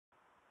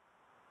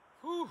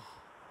Whew.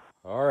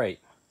 All right,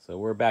 so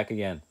we're back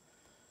again.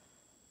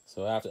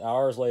 So after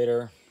hours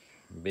later,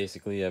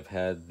 basically I've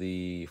had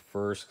the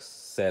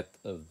first set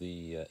of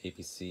the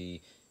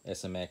APC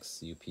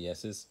SMX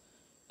UPSs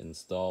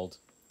installed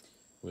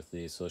with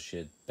the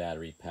associated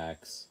battery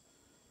packs,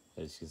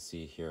 as you can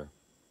see here.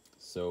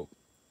 So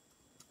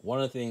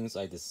one of the things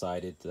I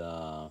decided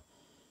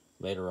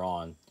later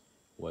on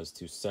was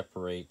to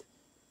separate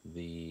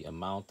the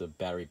amount of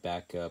battery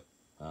backup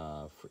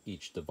for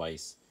each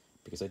device,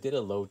 because I did a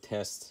load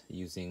test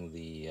using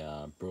the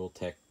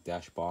Tech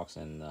Dashbox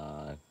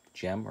and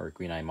GEM or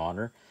Green Eye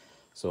Monitor.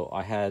 So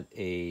I had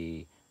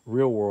a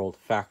real world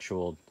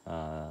factual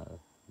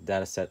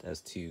data set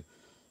as to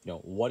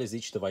what is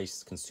each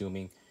device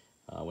consuming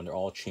when they're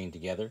all chained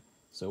together.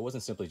 So it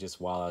wasn't simply just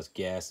wild ass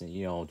guess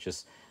and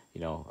just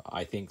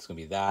I think it's gonna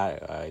be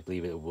that, I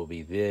believe it will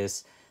be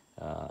this,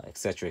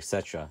 etc.,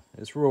 etc.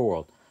 It's real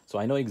world. So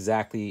I know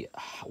exactly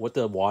what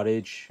the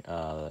wattage,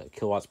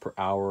 kilowatts per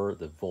hour,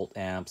 the volt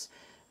amps,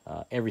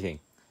 everything.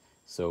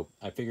 So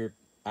I figured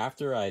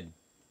after I'd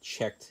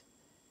checked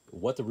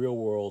what the real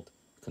world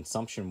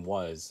consumption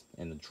was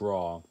in the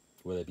draw,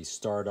 whether it be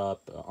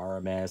startup,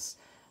 RMS,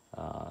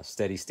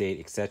 steady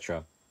state,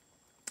 etc.,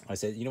 I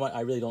said, you know what,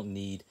 I really don't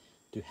need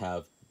to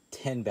have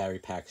 10 battery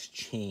packs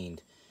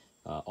chained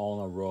all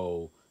in a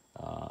row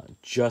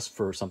just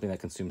for something that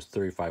consumes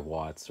 35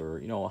 watts or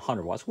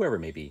 100 watts, whoever it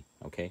may be.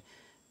 Okay,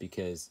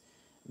 because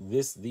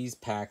these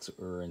packs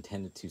are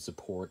intended to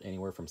support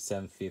anywhere from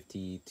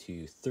 750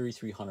 to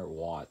 3300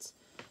 watts.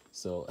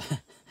 So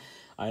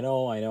I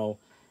know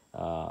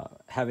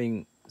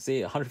having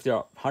say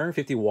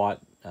 150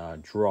 watt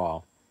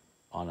draw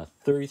on a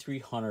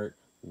 3300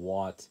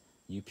 watt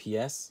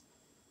UPS,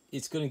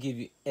 it's going to give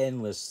you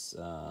endless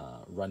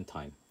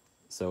runtime.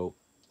 So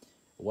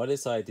what I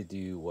decided to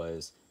do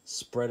was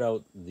spread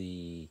out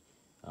the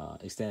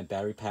extended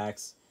battery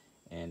packs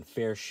and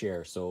fair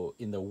share. So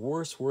in the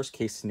worst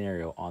case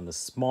scenario, on the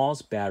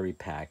smallest battery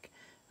pack,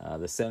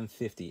 the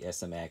 750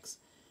 SMX,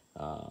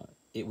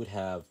 it would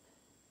have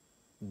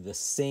the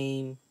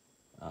same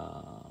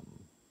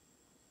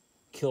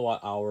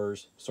kilowatt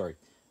hours, sorry,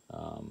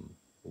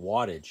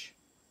 wattage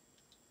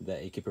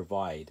that it could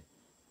provide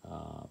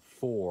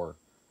for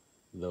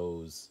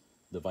those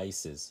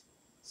devices.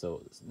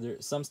 So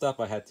there's some stuff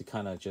I had to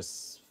kind of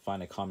just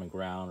find a common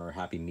ground or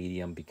happy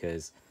medium,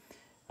 because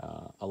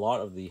a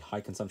lot of the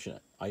high consumption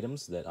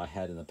items that I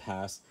had in the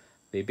past,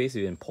 they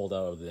basically been pulled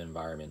out of the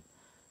environment.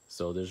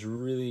 So there's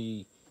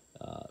really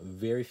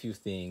very few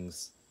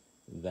things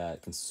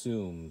that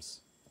consumes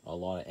a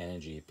lot of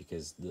energy,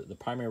 because the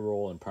primary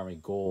role and primary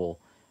goal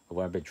of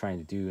what I've been trying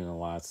to do in the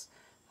last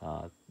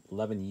uh,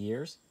 11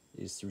 years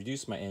is to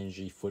reduce my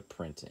energy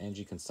footprint,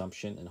 energy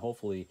consumption, and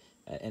hopefully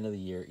at the end of the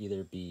year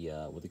either be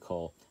what they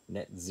call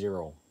net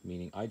zero,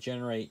 meaning I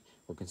generate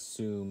or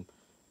consume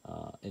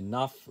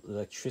enough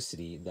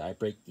electricity that I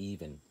break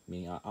even,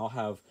 meaning I'll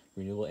have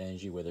renewable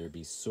energy, whether it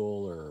be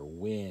solar,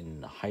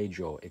 wind,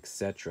 hydro,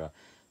 etc.,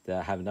 that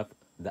I have enough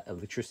that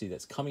electricity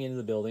that's coming into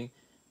the building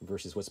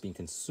versus what's being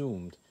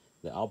consumed,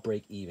 that I'll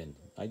break even.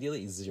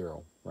 Ideally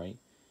zero, right?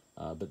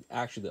 But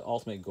actually, the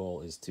ultimate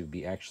goal is to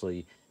be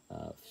actually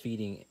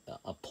feeding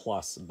a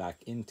plus back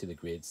into the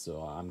grid,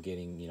 so I'm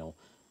getting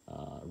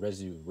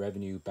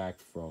revenue back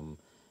from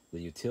the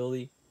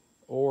utility,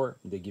 or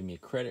they give me a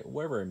credit,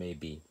 whatever it may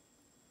be.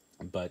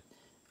 But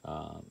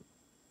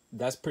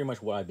that's pretty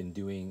much what I've been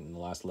doing in the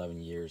last 11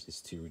 years,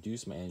 is to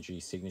reduce my energy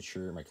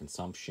signature, my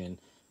consumption,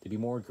 to be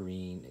more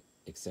green,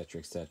 etc.,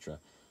 etc.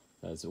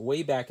 Because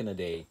way back in the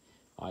day,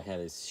 I had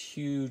this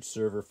huge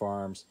server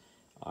farms.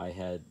 I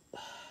had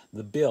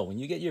the bill, when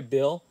you get your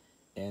bill,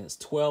 and it's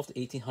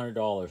 $1,200 to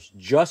 $1,800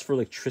 just for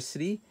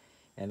electricity,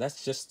 and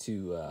that's just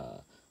to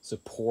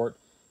support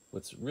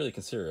what's really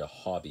considered a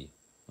hobby.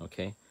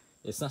 Okay,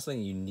 it's not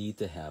something you need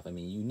to have. I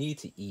mean, you need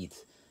to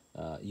eat,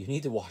 you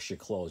need to wash your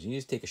clothes, you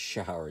need to take a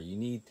shower, you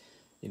need,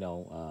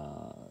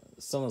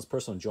 some of those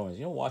personal enjoyments.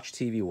 Watch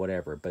TV,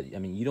 whatever. But I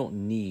mean, you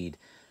don't need,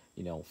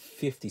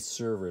 50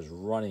 servers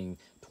running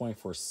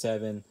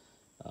 24/7,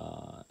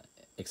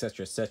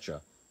 etc.,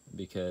 etc.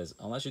 Because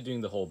unless you're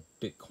doing the whole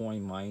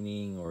Bitcoin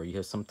mining, or you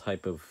have some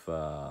type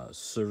of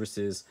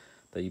services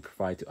that you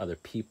provide to other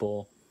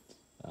people,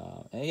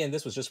 and again,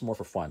 this was just more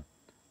for fun.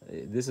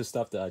 This is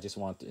stuff that I just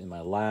want in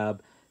my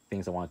lab,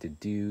 things I wanted to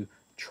do,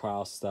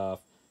 trial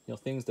stuff,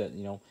 things that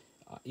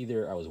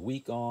either I was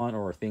weak on,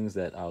 or things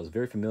that I was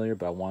very familiar,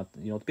 but I want to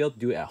be able to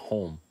do it at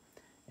home.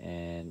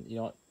 And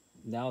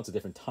now it's a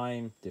different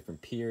time,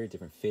 different period,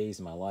 different phase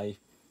in my life.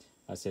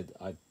 I said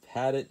I've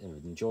had it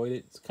and enjoyed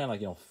it. It's kind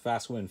of like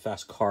fast women,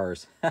 fast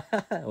cars. Well,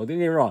 don't get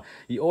me wrong.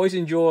 You always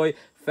enjoy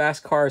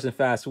fast cars and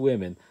fast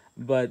women,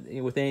 but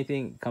with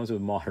anything, it comes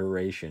with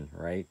moderation,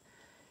 right?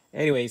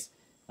 Anyways,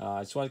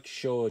 I just want to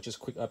show just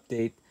a quick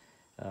update.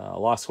 A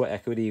lot of sweat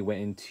equity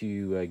went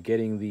into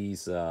getting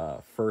these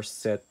first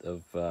set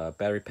of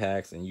battery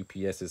packs and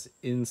UPSs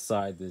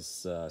inside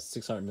this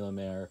 600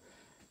 millimeter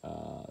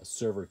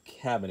server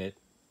cabinet,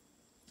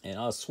 and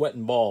I was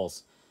sweating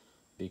balls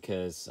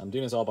because I'm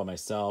doing this all by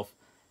myself.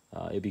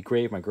 It'd be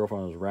great if my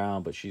girlfriend was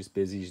around, but she's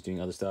busy. She's doing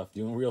other stuff,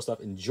 doing real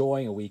stuff,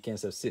 enjoying a weekend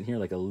instead of sitting here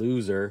like a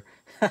loser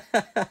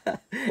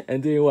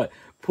and doing what?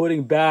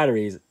 Putting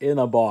batteries in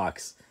a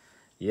box.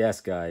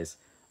 Yes, guys,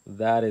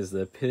 that is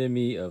the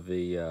epitome of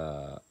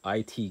the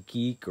IT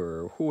geek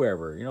or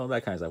whoever,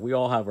 that kind of stuff. We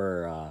all have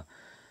our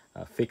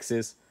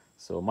fixes.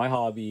 So my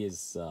hobby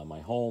is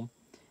my home,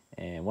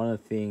 and one of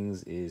the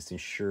things is to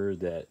ensure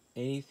that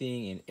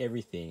anything and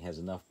everything has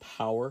enough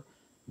power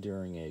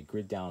during a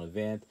grid down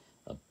event,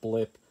 a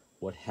blip,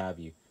 what have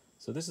you.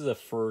 So this is the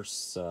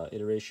first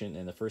iteration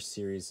and the first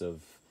series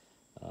of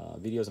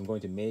videos I'm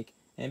going to make,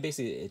 and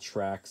basically it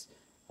tracks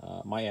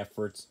my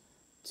efforts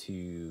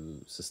to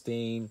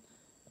sustain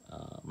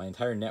my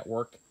entire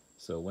network.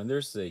 So when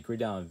there's a grid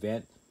down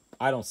event,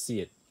 I don't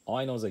see it. All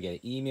I know is I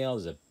get an email,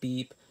 there's a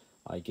beep,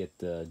 I get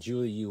the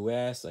Julie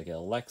US, I get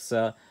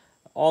Alexa,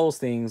 all those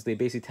things. They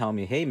basically tell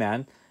me, hey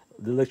man,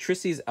 the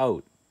electricity's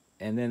out,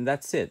 and then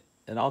that's it.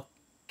 And I'll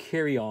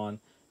carry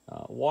on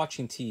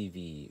watching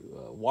TV,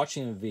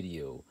 watching a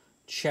video,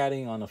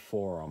 chatting on a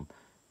forum,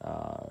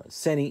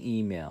 sending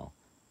email,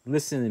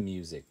 listening to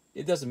music.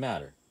 It doesn't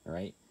matter, all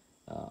right?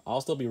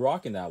 I'll still be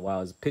rocking that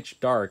while it's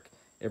pitch dark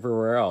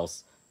everywhere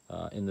else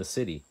in the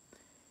city.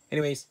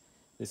 Anyways,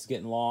 this is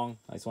getting long.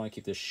 I just want to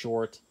keep this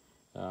short.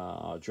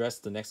 I'll address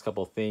the next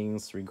couple of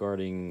things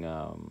regarding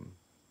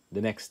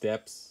the next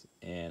steps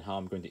and how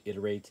I'm going to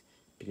iterate,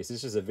 because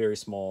this is a very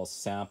small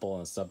sample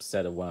and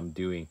subset of what I'm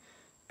doing,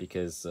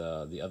 because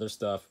the other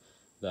stuff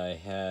that I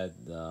had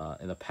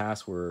in the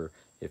past were,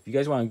 if you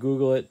guys want to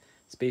Google it,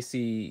 it's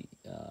basically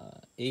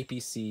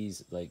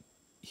APC's like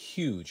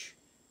huge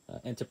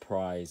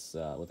enterprise,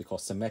 what they call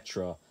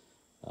Symmetra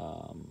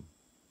UPS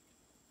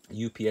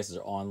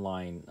or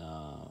online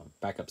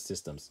backup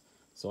systems.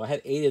 So I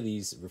had 8 of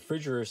these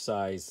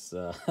refrigerator-sized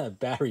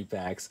battery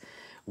packs,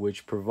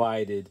 which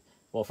provided,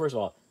 well, first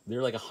of all,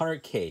 they're like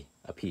 100K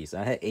a piece.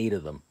 I had 8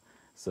 of them.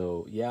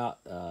 So yeah,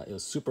 it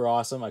was super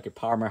awesome. I could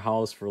power my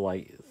house for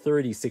like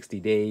 30, 60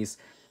 days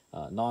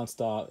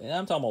nonstop. And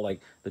I'm talking about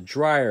like the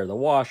dryer, the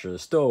washer, the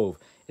stove.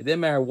 It didn't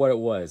matter what it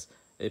was.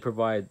 It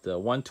provided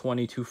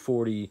 120,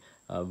 240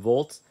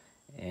 volts.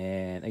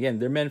 And again,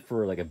 they're meant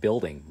for like a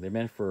building. They're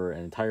meant for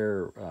an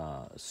entire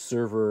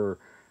server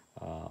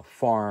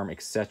farm,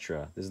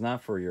 etc. This is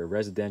not for your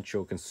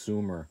residential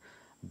consumer,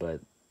 but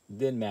it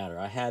didn't matter.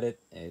 I had it,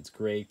 and it's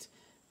great.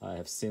 I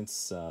have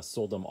since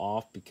sold them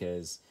off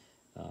because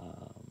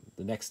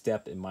the next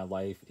step in my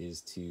life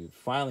is to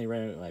finally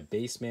renovate my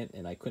basement,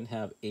 and I couldn't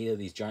have 8 of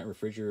these giant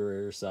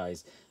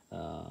refrigerator-sized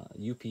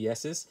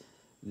UPSs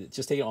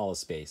just taking all the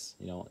space.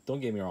 Don't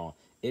get me wrong.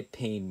 It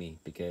pained me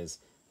because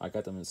I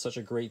got them in such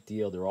a great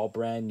deal. They're all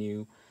brand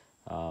new.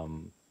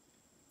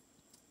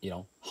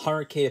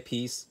 100K a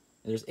piece.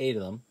 There's 8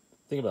 of them.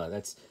 Think about it.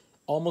 That's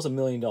almost $1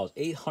 million.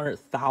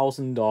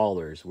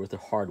 $800,000 worth of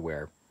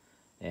hardware.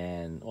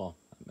 And, well,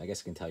 I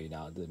guess I can tell you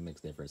now. It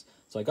makes a difference.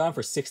 So I got them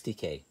for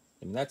 60K.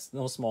 I mean, that's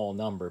no small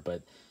number,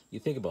 but you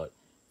think about it.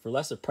 For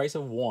less the price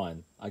of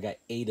one, I got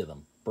 8 of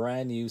them.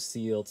 Brand new,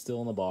 sealed,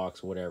 still in the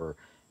box, whatever.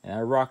 And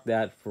I rocked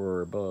that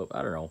for about,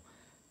 I don't know,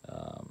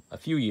 a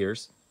few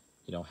years.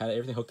 Had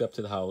everything hooked up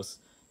to the house,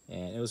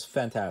 and it was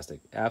fantastic,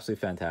 absolutely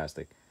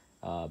fantastic.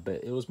 But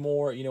it was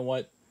more, you know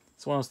what?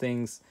 It's one of those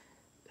things.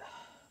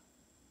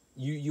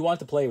 You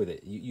want to play with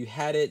it. You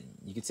had it.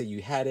 You could say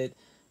you had it.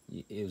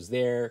 It was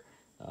there.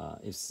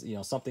 If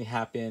something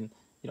happened,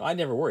 I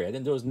never worried.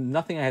 There was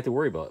nothing I had to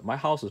worry about. My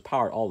house was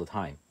powered all the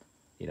time.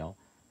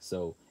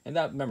 So, and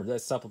that, remember,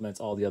 that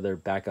supplements all the other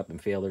backup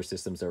and failure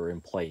systems that were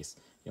in place.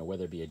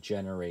 Whether it be a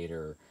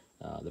generator,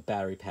 the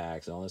battery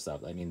packs, and all this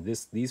stuff. I mean,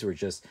 these were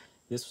just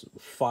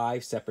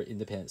 5 separate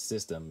independent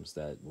systems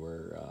that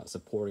were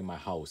supporting my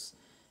house,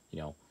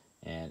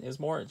 and it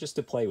was more just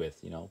to play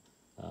with,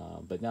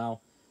 but now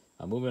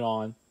I'm moving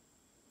on,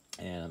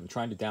 and I'm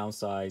trying to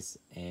downsize,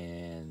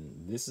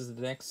 and this is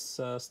the next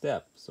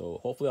step. So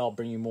hopefully I'll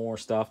bring you more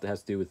stuff that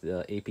has to do with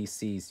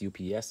APC's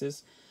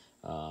UPSs,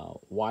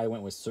 why I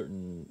went with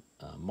certain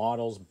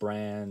models,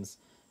 brands,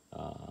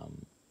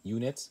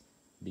 units,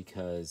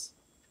 because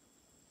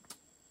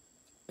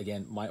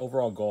again, my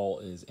overall goal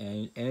is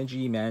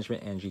energy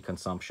management, energy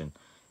consumption,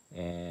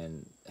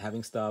 and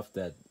having stuff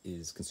that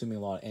is consuming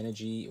a lot of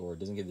energy or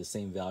doesn't give the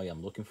same value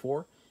I'm looking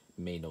for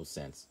made no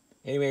sense.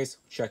 Anyways,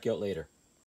 check you out later.